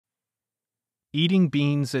Eating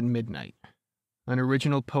Beans at Midnight, an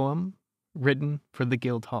original poem written for the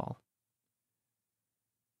Guildhall.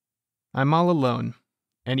 I'm all alone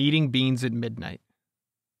and eating beans at midnight.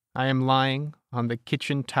 I am lying on the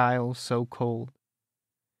kitchen tile so cold.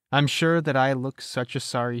 I'm sure that I look such a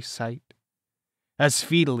sorry sight, as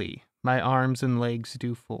fetally my arms and legs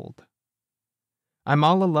do fold. I'm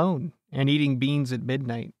all alone and eating beans at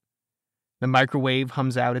midnight. The microwave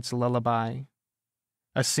hums out its lullaby.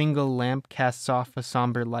 A single lamp casts off a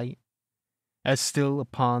somber light, as still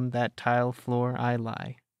upon that tile floor I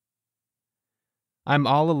lie. I'm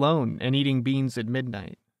all alone and eating beans at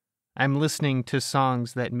midnight. I'm listening to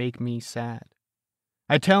songs that make me sad.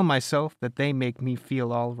 I tell myself that they make me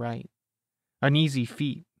feel all right. An easy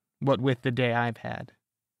feat, what with the day I've had.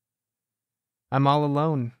 I'm all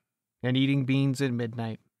alone and eating beans at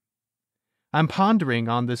midnight. I'm pondering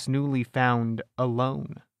on this newly found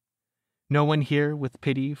alone. No one here with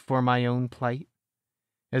pity for my own plight,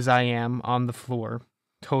 as I am on the floor,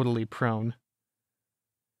 totally prone.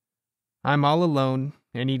 I'm all alone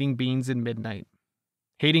and eating beans at midnight,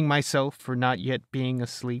 hating myself for not yet being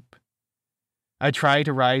asleep. I try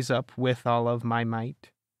to rise up with all of my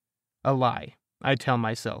might. A lie, I tell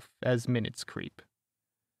myself as minutes creep.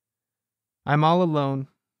 I'm all alone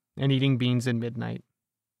and eating beans at midnight.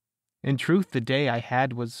 In truth, the day I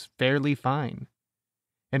had was fairly fine.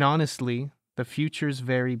 And honestly, the future's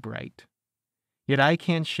very bright. Yet I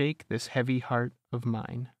can't shake this heavy heart of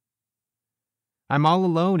mine. I'm all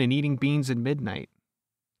alone and eating beans at midnight.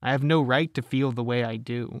 I have no right to feel the way I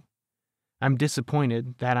do. I'm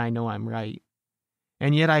disappointed that I know I'm right.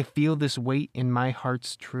 And yet I feel this weight in my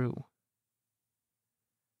heart's true.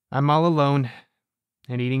 I'm all alone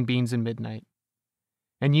and eating beans at midnight.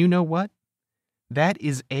 And you know what? That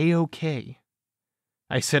is A-okay.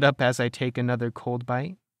 I sit up as I take another cold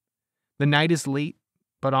bite. The night is late,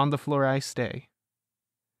 but on the floor I stay.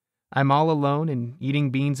 I'm all alone and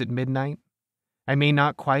eating beans at midnight. I may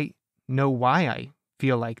not quite know why I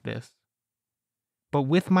feel like this. But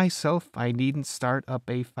with myself I needn't start up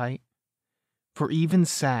a fight, for even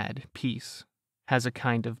sad peace has a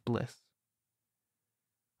kind of bliss.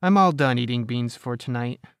 I'm all done eating beans for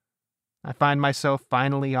tonight. I find myself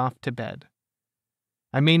finally off to bed.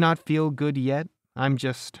 I may not feel good yet, I'm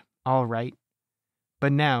just all right.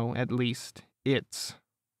 But now, at least, it's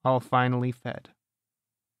all finally fed.